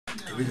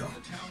we go.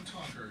 The Town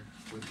Talker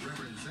with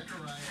Reverend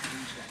Zechariah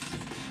NJ.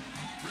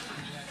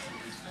 Reverend Jackson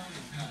is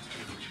founding pastor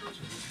of the Church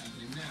of What's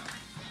Happening Now,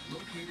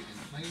 located in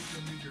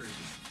Plainfield, New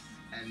Jersey.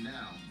 And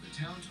now, the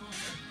Town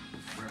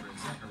Talker, Reverend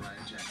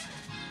Zechariah Jackson.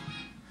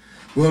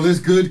 Well, it's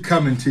good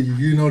coming to you.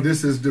 You know,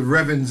 this is the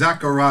Reverend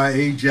Zechariah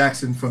A.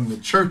 Jackson from the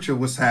Church of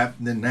What's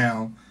Happening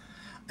Now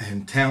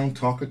and Town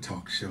Talker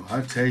Talk Show.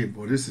 I tell you,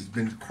 boy, this has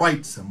been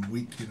quite some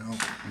week, you know.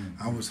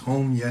 I was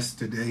home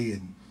yesterday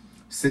and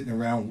sitting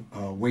around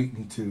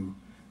waiting to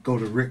go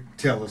to Rick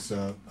Teller's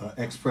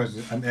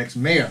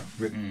ex-mayor,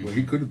 Rick, well,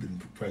 he could have been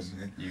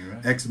president,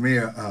 right.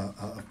 Ex-mayor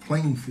of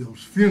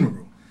Plainfield's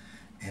funeral.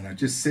 And I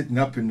just sitting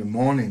up in the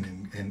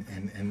morning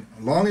and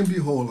long and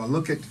behold, I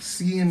look at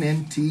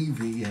CNN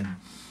TV and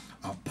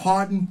a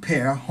pardoned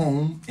pair,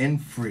 home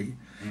and free.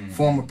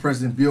 Former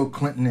President Bill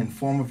Clinton and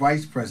former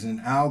Vice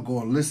President Al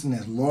Gore listen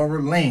as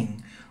Laura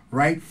Lane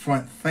right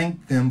front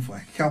thanked them for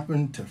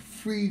helping to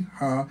free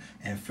her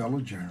and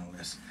fellow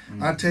journalists.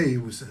 I tell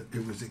you, it was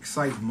an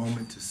exciting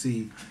moment to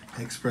see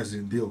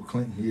ex-President Bill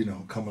Clinton, you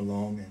know, come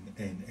along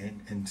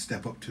and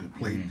step up to the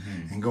plate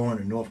and go on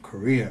to North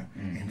Korea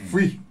and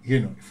free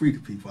the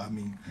people. I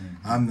mean,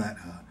 I'm not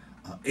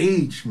an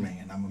aged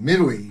man, I'm a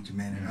middle-aged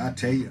man, and I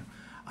tell you,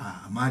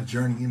 my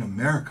journey in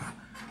America,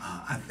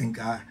 I think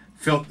I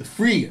felt the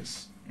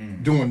freest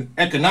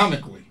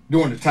economically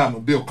during the time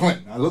of Bill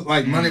Clinton. I looked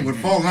like money was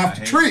falling off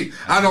the tree.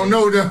 I don't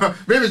know.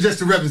 Maybe it's just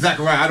the Reverend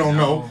Zechariah. I don't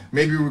know.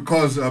 Maybe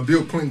because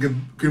Bill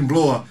Clinton can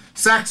blow a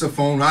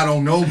saxophone. I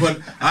don't know. But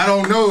I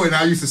don't know. And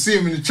I used to see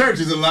him in the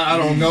churches a lot. I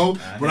don't know.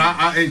 But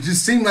it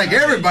just seemed like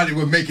everybody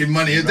was making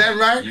money. Is that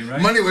right?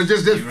 Money was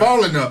just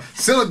falling up.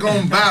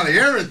 Silicon Valley,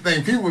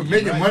 everything. People were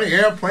making money.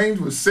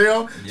 Airplanes were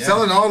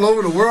selling all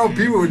over the world.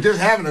 People were just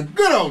having a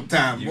good old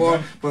time,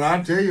 boy. But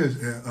I tell you,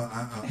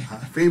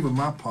 I favor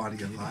my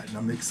party a lot, and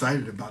I'm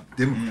excited about the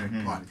Democratic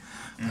Party.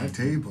 I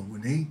tell you, but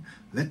when they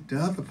let the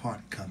other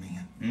party come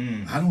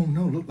in, I don't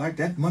know, looked like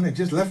that money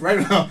just left right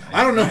now.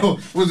 I don't know,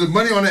 was the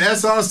money on the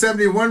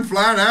SR-71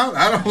 flying out?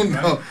 I don't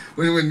know.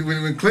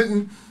 When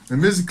Clinton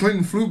and Mrs.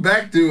 Clinton flew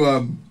back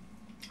to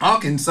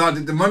Arkansas,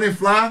 did the money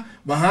fly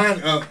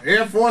behind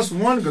Air Force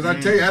One? Because I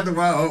tell you, after a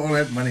while, all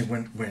that money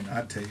went.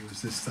 I tell you, it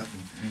was just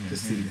something to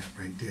see that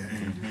right there.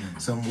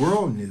 And some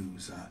world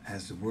news,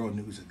 as the world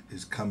news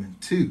is coming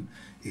too,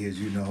 is,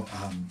 you know,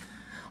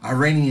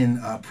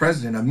 Iranian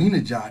President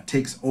Ahmadinejad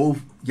takes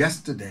oath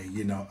yesterday.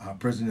 You know,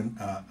 President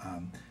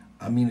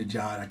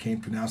Ahmadinejad, I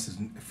can't pronounce his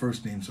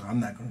first name, so I'm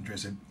not going to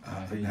address it.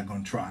 I'm not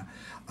going to try.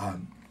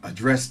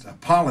 Addressed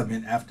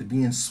Parliament after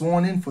being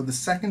sworn in for the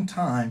second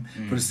time,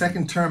 for the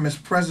second term as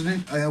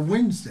president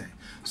Wednesday.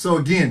 So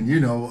again, you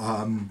know,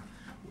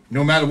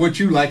 no matter what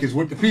you like is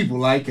what the people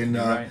like, and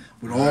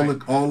with all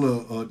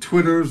the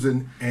Twitters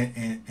and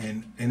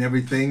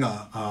everything,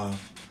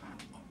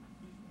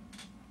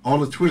 all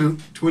the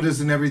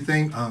Twitters and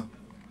everything,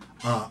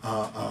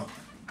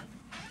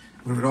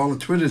 with all the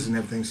Twitters and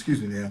everything, excuse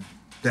me there,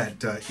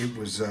 that it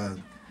was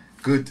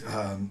good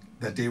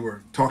that they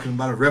were talking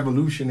about a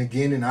revolution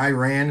again in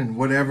Iran and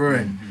whatever,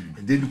 and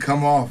it didn't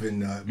come off.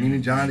 And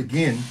Ahmadinejad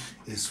again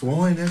is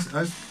sworn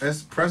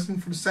as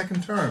president for the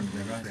second term and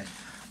everything.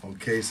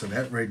 Okay, so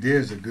that right there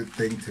is a good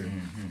thing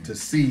to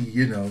see,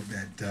 you know,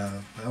 that,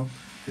 well,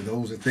 for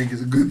those that think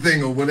it's a good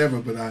thing or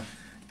whatever, but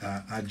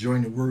I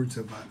join the words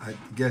of, I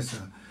guess,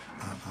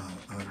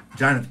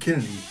 John F.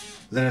 Kennedy,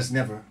 let us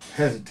never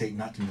hesitate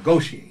not to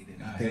negotiate.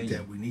 And I think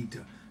that we need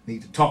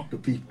to talk to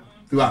people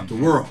throughout the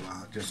world.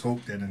 I just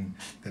hope that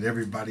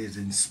everybody is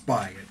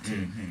inspired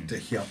to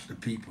help the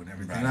people and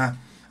everything. I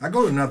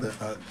go to another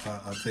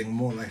thing,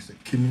 more or less a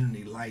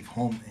community life,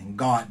 home and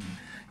garden.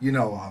 You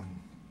know,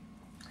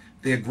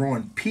 they're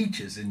growing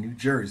peaches in New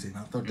Jersey, and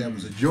I thought that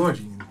was a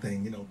Georgian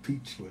thing. You know,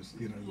 peach was,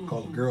 you know, you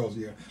call the girls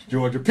here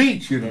Georgia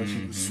Peach. You know,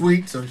 she was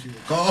sweet, so she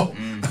was called.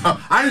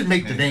 I didn't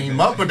make the name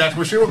up, but that's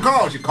what she was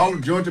called. She called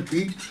it Georgia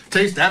Peach,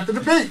 taste after the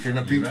peach, and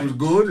the peach was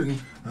good.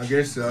 And I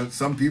guess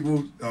some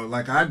people,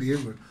 like I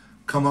did, would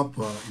come up,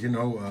 you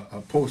know,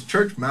 post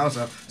church mouse.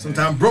 I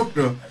sometimes broke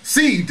the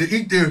seed to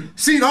eat the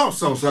seed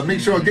also, so I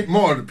make sure I get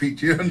more of the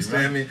peach. You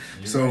understand me?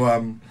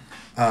 So.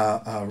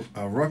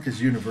 Rutgers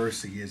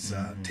University is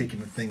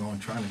taking a thing on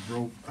trying to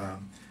grow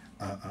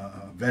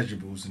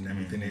vegetables and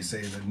everything. They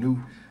say the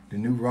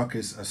new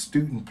Rutgers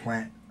student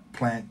plant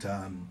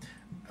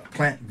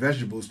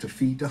vegetables to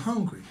feed the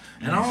hungry.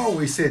 And I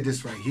always said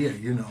this right here,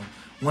 you know,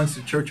 once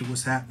the Church of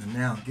What's Happening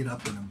Now get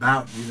up and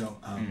about, you know,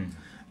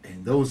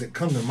 and those that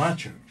come to my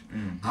church,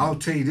 I'll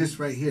tell you this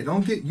right here,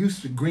 don't get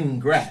used to green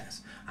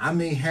grass. I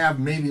may have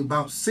maybe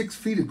about 6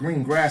 feet of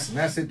green grass, and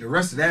that's it. The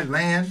rest of that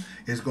land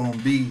is going to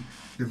be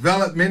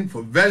development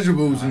for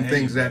vegetables and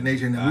things of that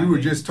nature. And we were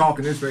just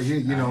talking this right here,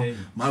 you know,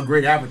 my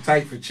great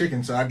appetite for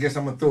chicken, so I guess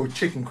I'm going to throw a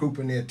chicken coop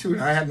in there too.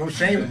 And I have no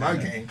shame in my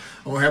game.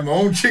 I'm going to have my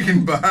own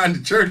chicken behind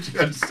the church, you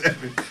understand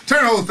me?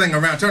 Turn the whole thing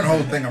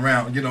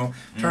around, you know,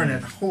 turn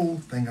that whole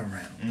thing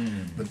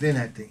around. But then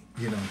at the,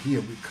 you know,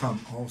 here we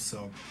come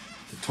also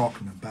to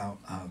talking about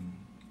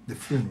the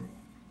funeral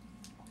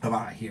of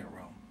our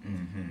hero,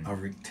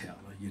 Rick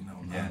Teller, you know.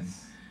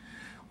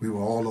 we were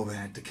all over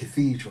at the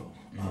cathedral,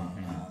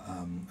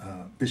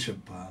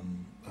 Bishop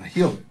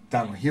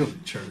Donald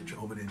Hewlett Church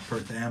over there in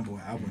Perth Amboy.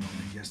 I went over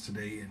there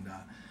yesterday, and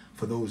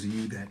for those of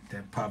you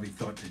that probably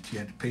thought that you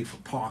had to pay for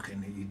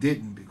parking, and you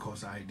didn't,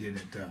 because I did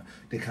it,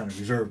 they kind of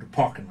reserved the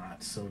parking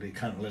lots, so they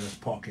kind of let us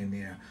park in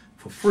there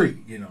for free,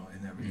 you know,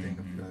 and everything.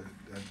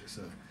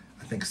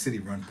 I think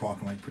city-run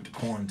parking, like put the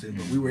corns in,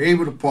 but we were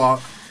able to park,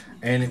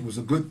 and it was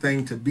a good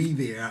thing to be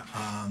there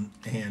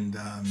and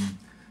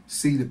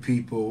see the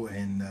people,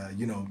 and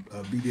you know,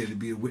 be there to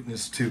be a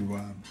witness to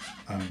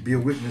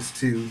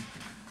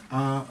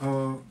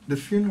the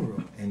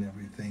funeral and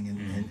everything,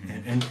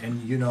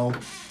 and you know,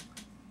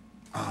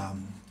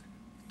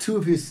 two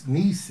of his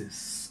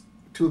nieces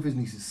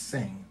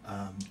sang,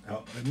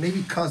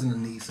 maybe cousin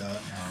and niece.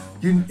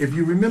 If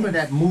you remember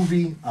that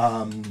movie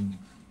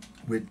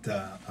with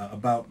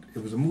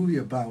it was a movie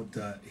about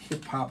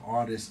hip hop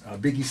artist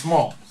Biggie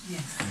Smalls.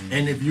 Yes.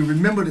 And if you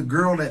remember the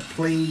girl that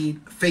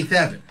played Faith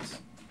Evans,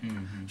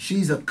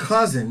 she's a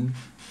cousin.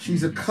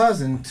 She's a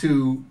cousin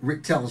to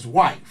Rick Teller's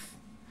wife.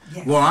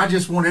 Yes. Well, I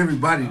just want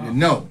everybody to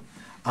know.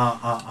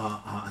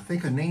 I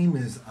think her name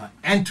is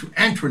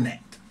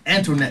Antoinette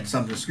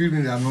something. Excuse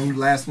me, I don't know the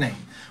last name.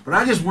 But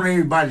I just want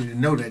everybody to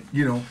know that,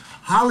 you know,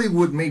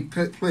 Hollywood may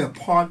play a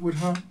part with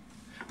her,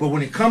 but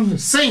when it comes to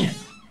singing,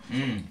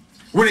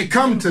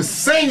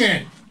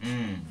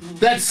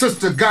 that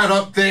sister got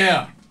up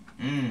there.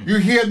 You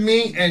hear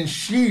me? And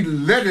she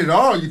let it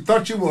all. You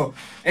thought you were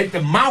at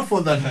the mouth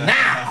of the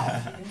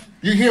Nile.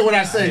 You hear what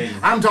I say?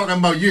 I'm talking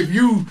about you. If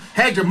you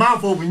had your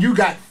mouth open, you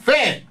got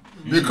fed,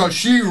 because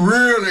she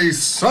really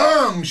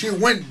sung. She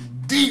went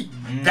deep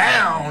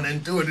down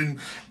into it and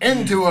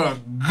into her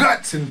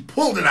guts and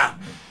pulled it out.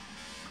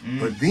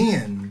 But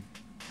then,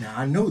 now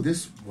I know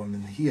this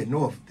woman. He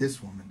know of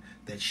this woman,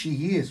 that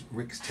she is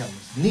Rick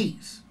Teller's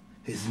niece.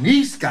 His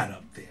niece got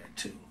up there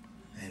too,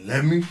 and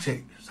let me tell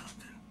you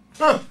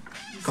something.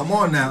 Come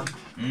on now.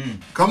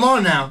 Come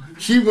on now.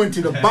 She went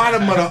to the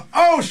bottom of the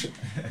ocean.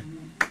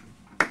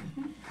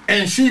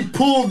 And she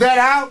pulled that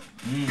out.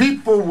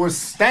 People were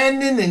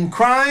standing and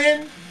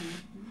crying.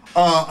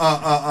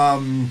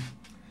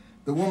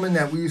 The woman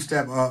that we used to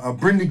have,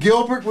 Brenda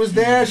Gilbert, was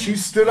there. She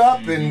stood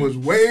up and was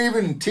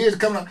waving, and tears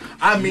coming out.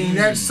 I mean,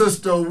 that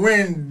sister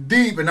went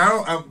deep. And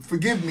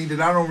forgive me that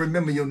I don't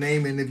remember your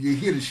name. And if you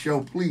hear the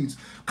show, please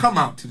come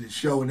out to the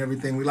show and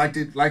everything. We like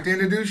to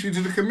introduce you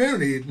to the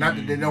community. Not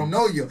that they don't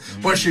know you,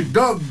 but she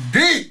dug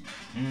deep.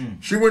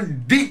 She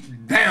went deep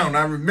down.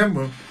 I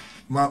remember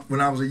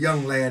when I was a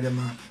young lad, and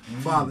my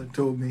father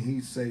told me,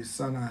 he'd say,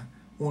 "Son, I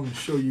want to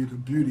show you the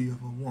beauty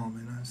of a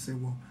woman." I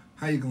said, "Well,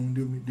 how you gonna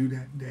do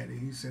that, Daddy?"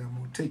 He said, "I'm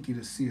gonna take you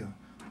to see an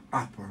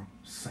opera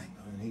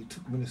singer." And he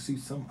took me to see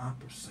some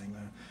opera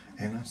singer.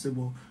 And I said,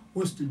 "Well,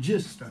 what's the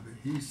gist of it?"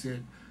 He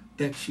said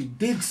that she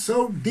digs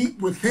so deep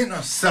within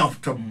herself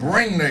to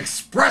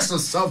express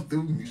herself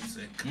through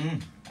music.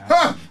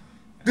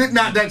 Did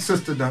not that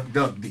sister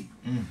dug deep?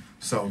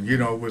 So, you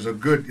know, it was a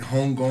good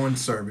homegoing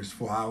service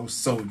for our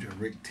soldier,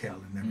 Rick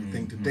Taylor, and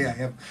everything. Today I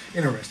have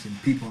interesting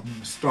people. I'm going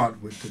to start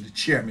with the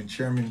Chairman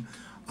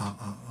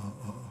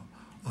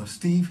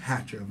Steve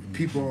Hatcher of the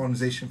People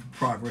Organization for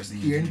Progress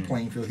here in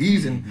Plainfield.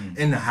 He's in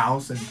the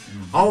house. And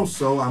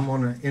also I'm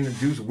going to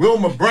introduce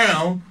Wilma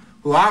Brown,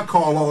 who I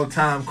call all the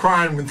time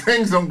crying when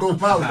things don't go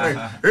my way.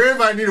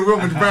 Everybody need a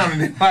Wilma Brown in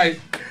their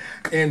life.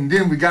 And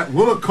then we got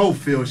Willa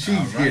Cofield.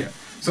 She's here.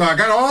 So I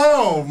got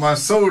all my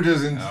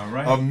soldiers, and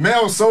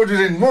male soldiers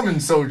and women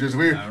soldiers.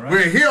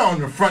 We're here on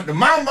the front. The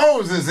Mount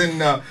Moses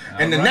and the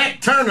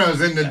Nat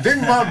Turners and the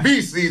Denver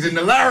Beasties and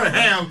the Larry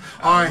Ham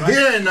are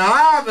here in the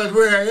office.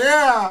 We're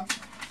here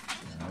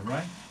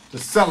to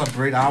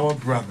celebrate our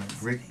brother,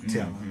 Rick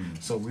Taylor.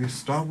 So we'll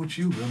start with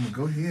you, Wilma.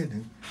 Go ahead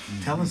and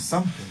tell us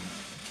something.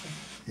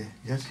 Yeah,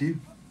 yes, you.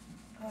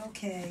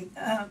 Okay.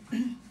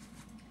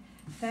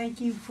 Thank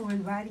you for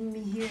inviting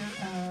me here,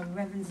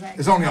 Reverend Zachariah.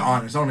 It's only an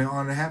honor. It's only an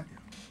honor to have you.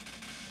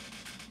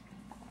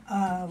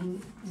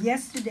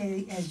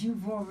 Yesterday, as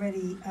you've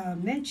already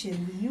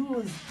mentioned,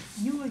 you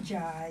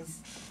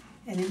eulogized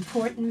an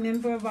important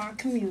member of our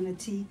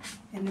community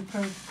in the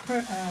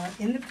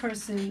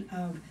person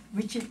of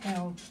Richard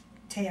L.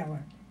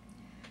 Taylor.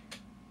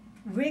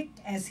 Rick,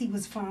 as he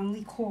was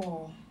fondly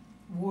called,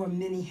 wore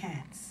many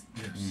hats.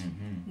 Yes.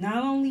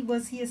 Not only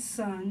was he a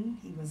son,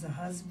 he was a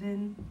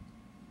husband,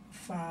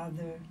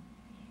 father,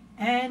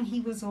 and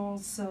he was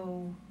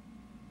also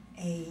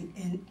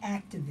an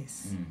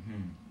activist.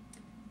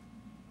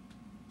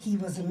 He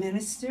was a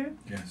minister,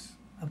 yes,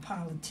 a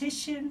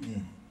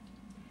politician,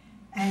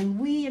 and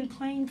we in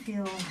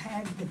Plainfield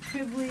had the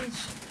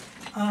privilege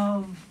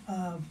of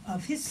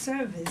his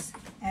service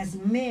as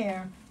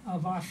mayor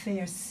of our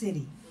fair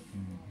city.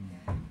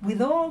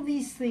 With all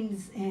these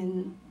things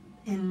in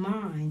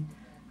mind,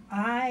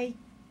 I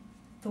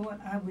thought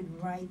I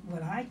would write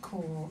what I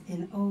call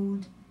an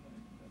ode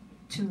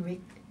to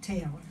Rick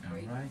Taylor. All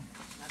right.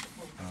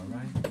 All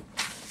right.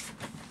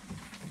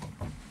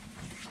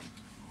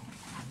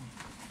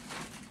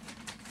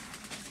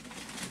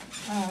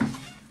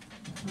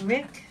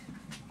 Rick.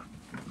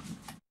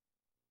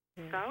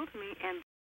 called me, and